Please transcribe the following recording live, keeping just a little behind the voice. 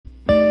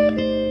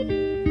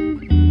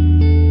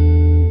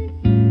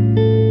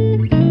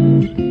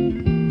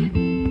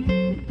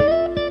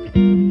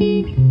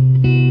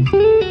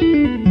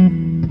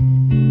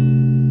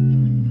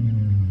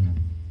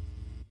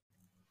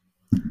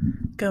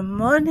Good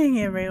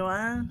morning,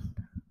 everyone.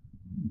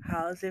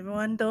 How's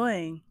everyone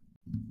doing?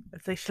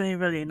 It's actually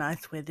really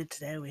nice weather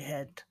today. We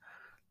had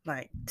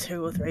like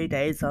 2 or 3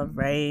 days of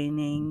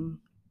raining,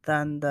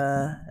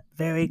 thunder,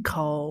 very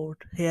cold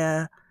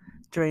here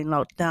during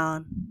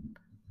lockdown.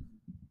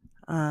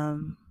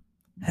 Um,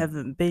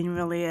 haven't been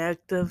really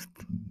active,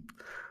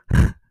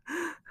 but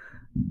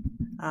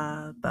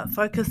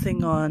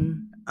focusing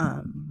on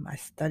my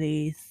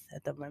studies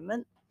at the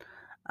moment.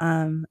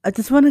 I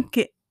just want to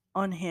get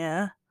on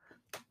here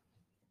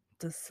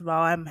just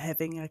while I'm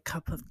having a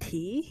cup of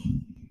tea.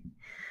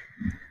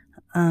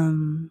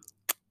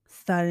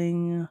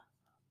 Starting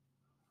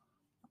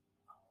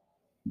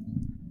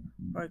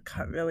woke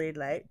up really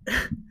late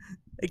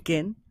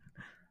again.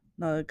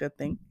 Not a good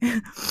thing.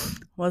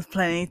 Was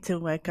planning to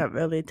wake up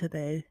early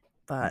today,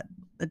 but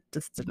it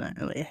just didn't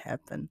really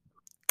happen.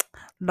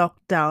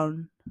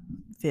 Lockdown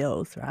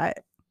feels right.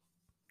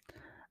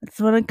 I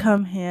just want to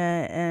come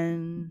here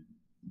and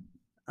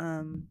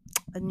I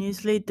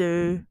usually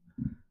do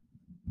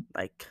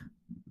like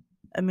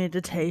a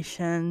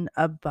meditation,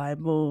 a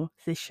Bible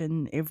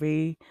session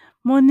every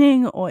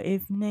morning or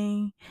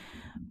evening.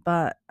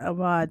 But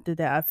while I do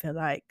that, I feel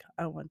like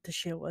I want to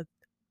share with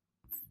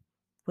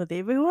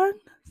everyone,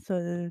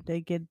 so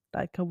they get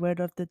like a word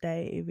of the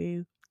day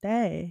every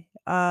day.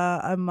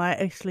 I might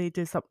actually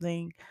do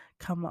something,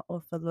 come up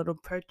with a little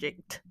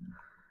project,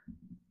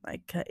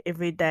 like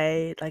every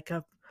day, like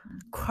a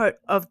quote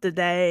of the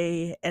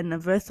day and a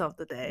verse of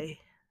the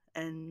day,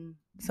 and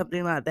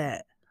something like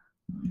that.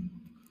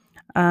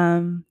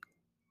 Um,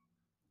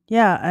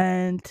 yeah,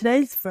 and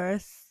today's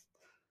verse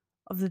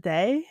of the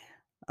day,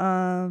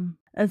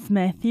 is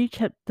Matthew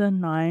chapter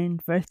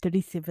 9, verse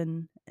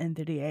 37 and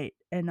 38,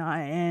 and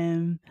I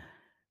am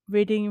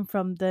reading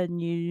from the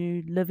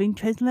New Living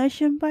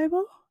Translation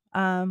Bible,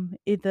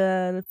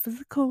 either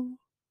physical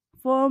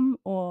form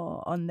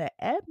or on the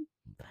app,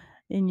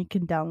 and you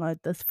can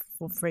download this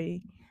for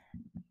free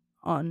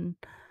on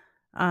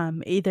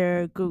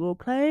either Google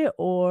Play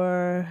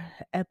or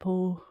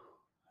Apple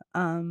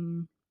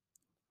um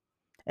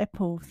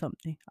Apple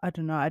something. I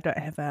don't know. I don't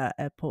have a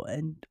Apple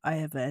and I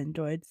have an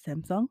Android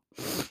Samsung.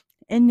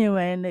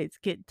 Anyway, let's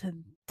get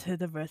to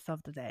the verse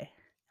of the day.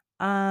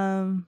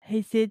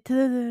 He said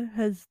to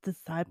his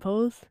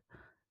disciples,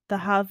 "The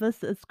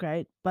harvest is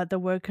great, but the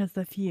workers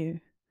are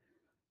few.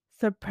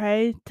 So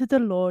pray to the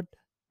Lord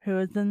who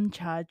is in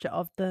charge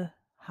of the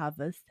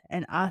harvest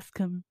and ask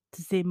him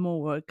to send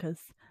more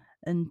workers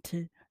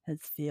into his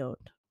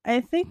field."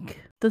 I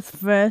think this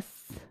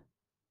verse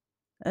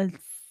is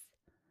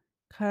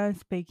kind of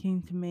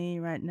speaking to me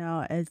right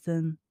now, as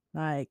in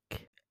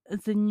like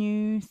it's a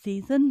new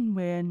season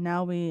where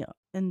now we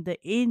in the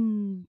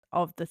end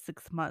of the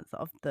 6 months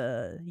of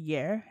the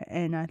year,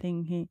 and I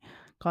think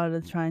God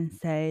is trying to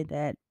say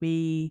that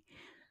we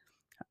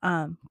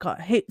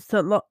got heaps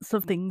of lots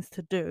of things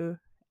to do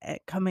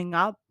coming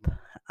up.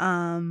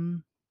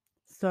 Um,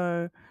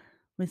 so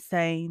we're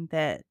saying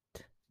that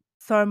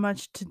so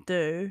much to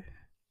do,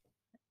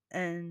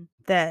 and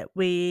that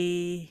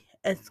we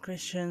as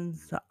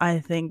Christians, I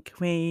think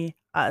we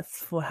ask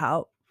for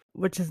help,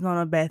 which is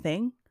not a bad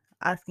thing.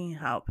 Asking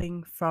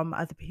helping from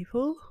other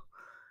people,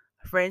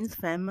 friends,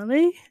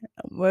 family,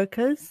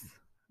 workers,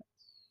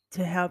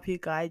 to help you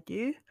guide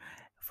you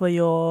for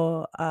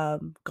your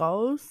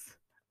goals,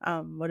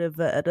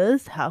 whatever it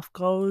is, health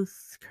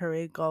goals,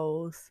 career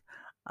goals,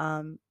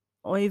 um,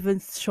 or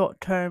even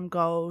short term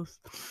goals.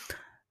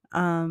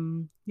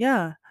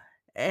 Yeah.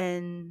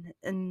 And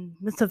in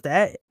midst of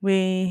that,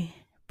 we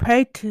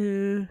pray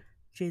to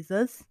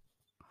Jesus,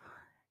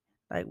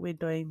 like we're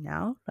doing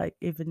now, like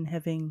even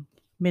having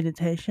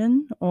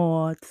meditation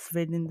or just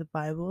reading the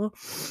Bible,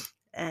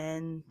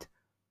 and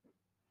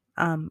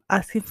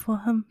asking for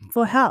him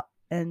for help.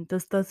 And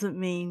this doesn't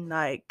mean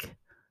like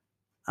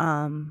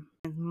in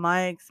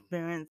my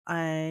experience,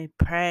 I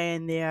pray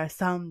and there are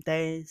some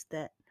days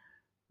that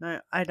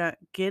no, I don't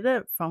get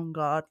it from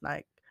God.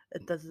 Like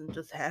it doesn't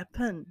just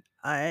happen.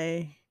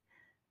 And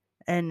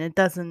it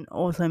doesn't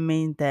also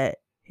mean that,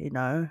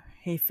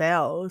 he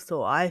fails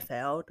or I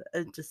failed.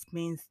 It just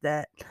means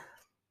that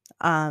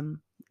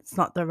it's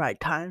not the right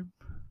time.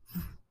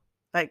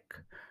 Like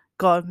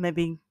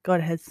maybe God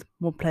has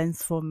more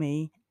plans for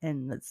me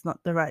and it's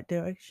not the right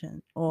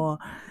direction. Or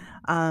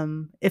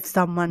if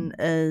someone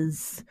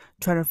is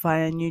trying to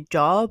find a new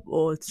job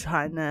or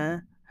trying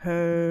to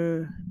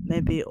her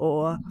maybe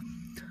or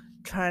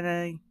trying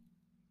to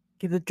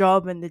get a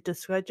job and they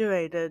just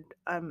graduated,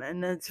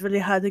 and it's really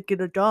hard to get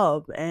a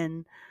job,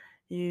 and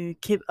you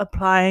keep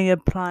applying,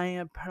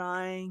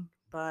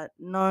 but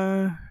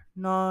no,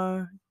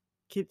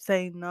 keep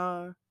saying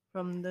no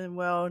from the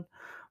world.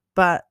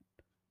 But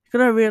you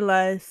gotta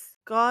realize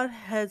God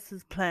has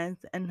his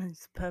plans and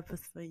his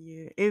purpose for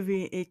you,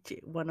 each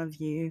one of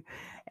you,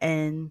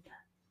 and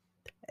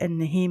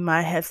he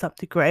might have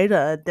something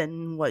greater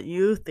than what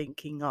you're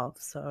thinking of.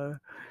 So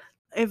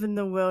even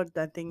the world,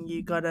 I think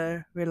you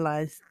gotta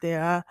realize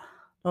there are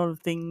a lot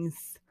of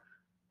things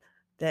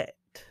that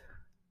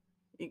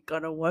you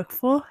gotta work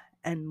for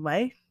and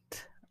wait.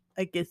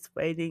 I guess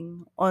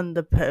waiting on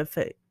the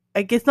perfect,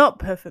 I guess not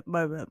perfect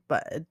moment,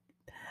 but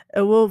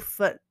it will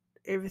fit.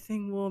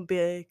 Everything will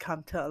be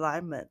come to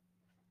alignment,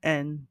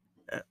 and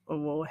it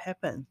will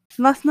happen.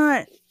 Last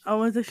night, I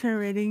was actually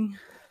reading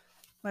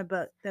my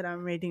book that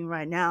I'm reading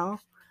right now.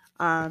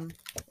 Um,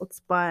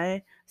 it's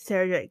by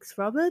Sarah Jakes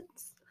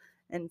Roberts,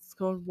 and it's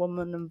called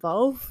Woman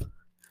Involve.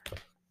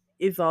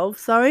 Evolve,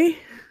 sorry.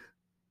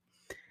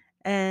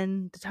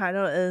 And the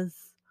title is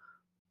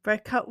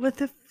Break Up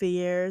with your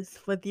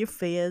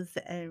fears,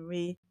 and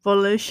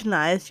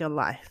revolutionize your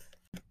life.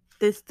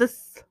 There's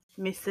this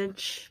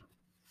message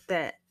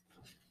that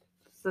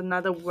is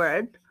another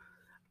word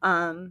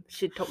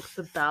she talks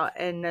about,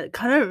 and it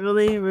kind of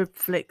really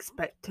reflects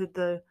back to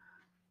the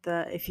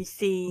if you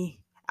see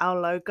our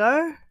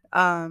logo,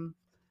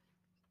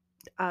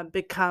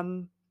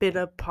 become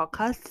better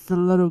podcast. It's a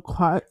little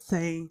quote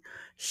saying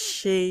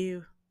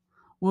she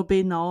will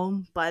be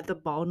known by the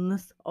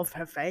boldness of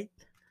her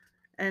faith,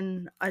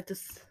 and I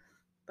just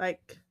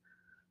like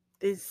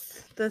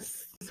this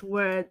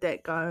word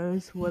that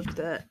goes with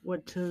it,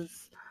 which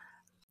is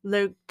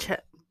Luke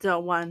chapter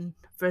 1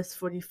 verse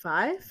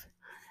 45,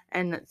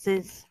 and it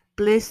says,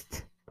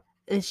 "Blessed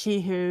is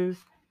she who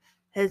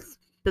has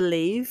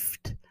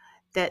believed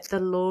that the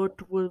Lord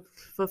will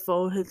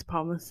fulfill his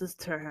promises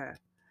to her."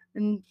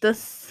 And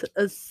this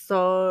is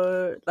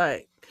so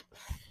like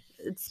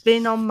it's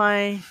been on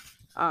my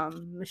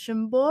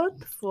mission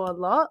board for a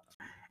lot,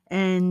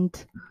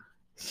 and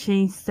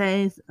she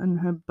says in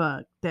her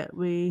book that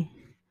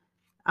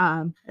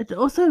it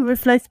also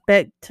reflects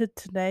back to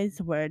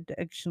today's word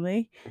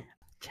actually.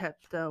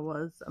 I'm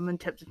in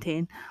chapter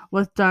 10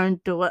 was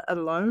don't do it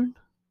alone.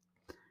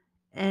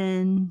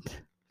 And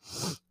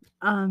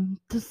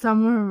to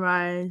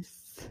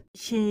summarize,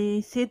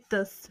 she said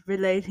this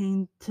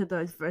relating to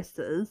those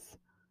verses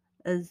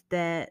is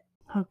that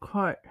her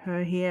quote,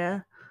 her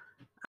here,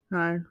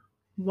 no,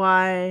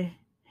 why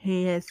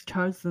he has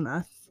chosen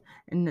us,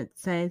 and it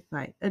says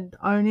like it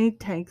only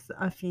takes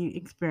a few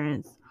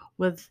experiences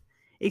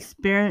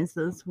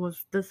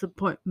with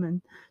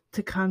disappointment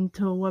to come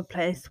to a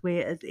place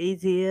where it's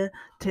easier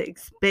to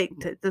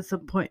expect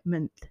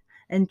disappointment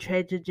and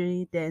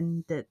tragedy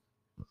than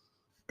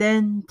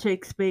to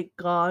expect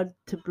God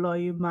to blow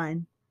your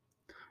mind.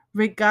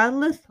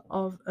 Regardless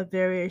of a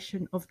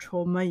variation of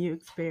trauma you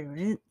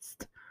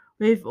experienced,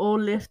 we've all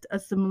left a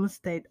similar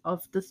state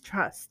of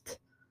distrust.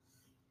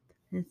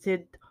 And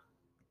said,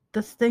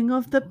 the sting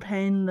of the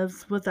pain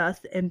lives with us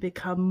and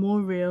become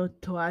more real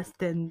to us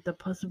than the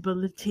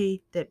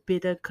possibility that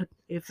better could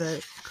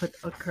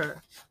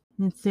occur.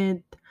 And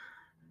said,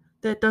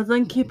 that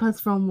doesn't keep us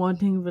from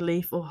wanting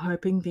relief or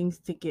hoping things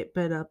to get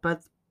better,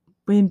 but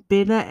when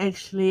better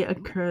actually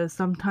occurs,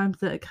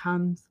 sometimes it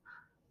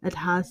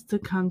has to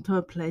come to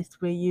a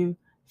place where you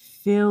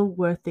feel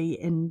worthy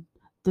and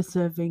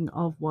deserving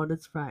of what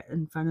is right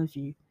in front of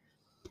you.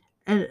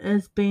 It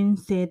has been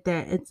said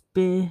that it's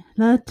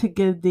better to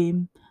give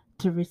than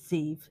to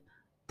receive.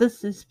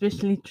 This is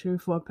especially true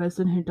for a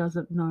person who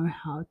doesn't know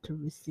how to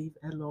receive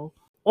at all.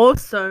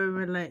 Also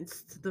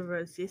relates to the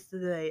verse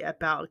yesterday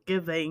about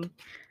giving,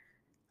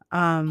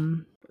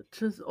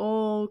 which is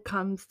all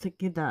comes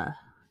together.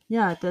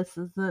 Yeah, this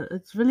is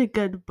it's really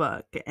good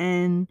book,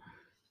 and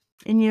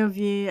any of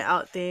you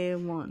out there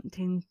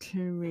wanting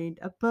to read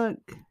a book,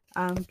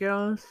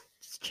 girls,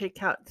 just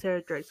check out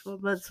Sarah Jakes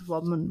Roberts'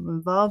 Woman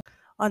Involved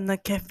on the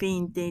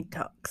caffeine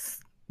detox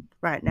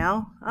right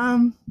now.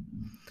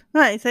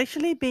 No, it's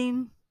actually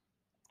been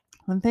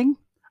I think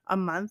a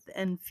month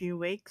and few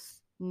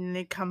weeks,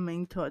 nearly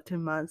coming to 2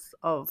 months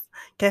of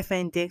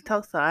caffeine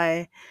detox.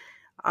 I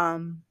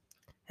um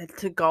had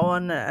to go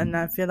on it, and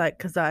I feel like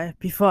because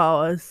before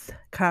I was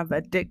kind of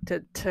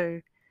addicted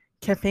to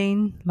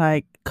caffeine,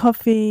 like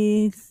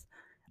coffees,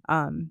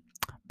 um,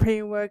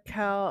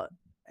 pre-workout,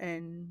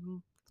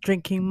 and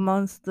drinking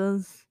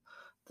monsters,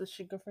 the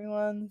sugar-free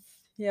ones.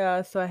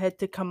 Yeah, so I had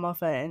to come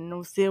off it, and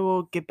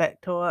we'll get back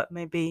to it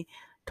maybe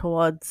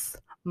towards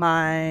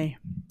my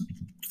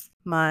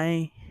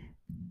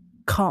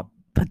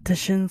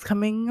competitions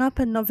coming up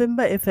in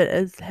November if it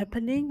is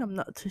happening. I'm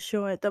not too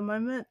sure at the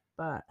moment,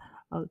 but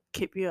I'll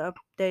keep you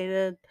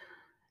updated.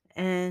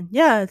 And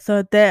yeah,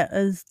 so that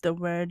is the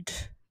word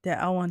that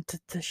I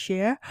wanted to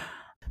share.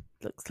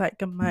 Looks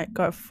like I might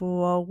go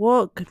for a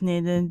walk,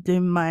 need to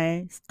do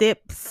my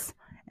steps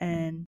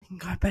and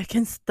go back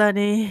and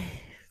study.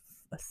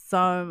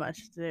 So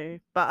much to do.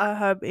 But I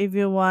hope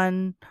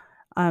everyone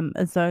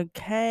is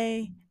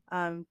okay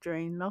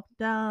during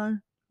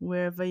lockdown,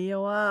 wherever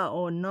you are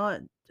or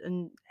not,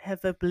 and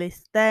have a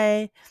blessed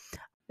day.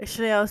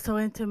 Actually, I was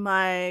talking to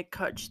my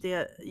coach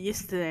there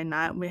yesterday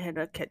night. We had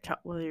a catch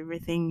up with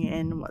everything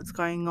and what's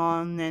going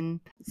on,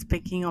 and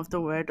speaking of the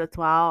word as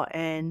well.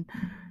 And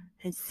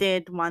he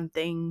said one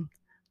thing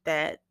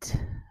that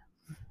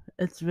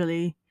is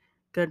really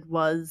good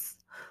was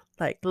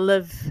like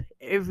live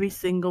every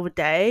single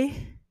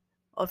day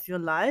of your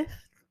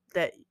life.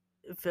 That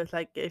it feels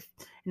like if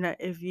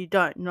you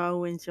don't know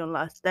when's your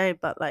last day,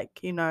 but like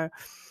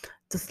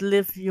just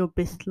live your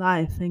best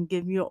life and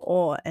give your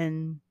all,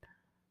 and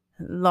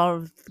a lot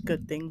of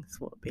good things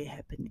will be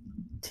happening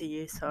to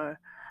you. So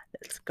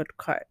that's a good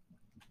quote.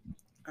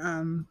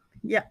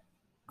 Yeah.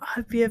 I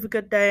hope you have a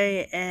good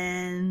day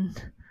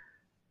and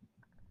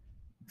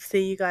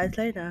see you guys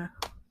later.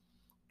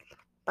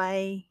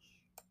 Bye.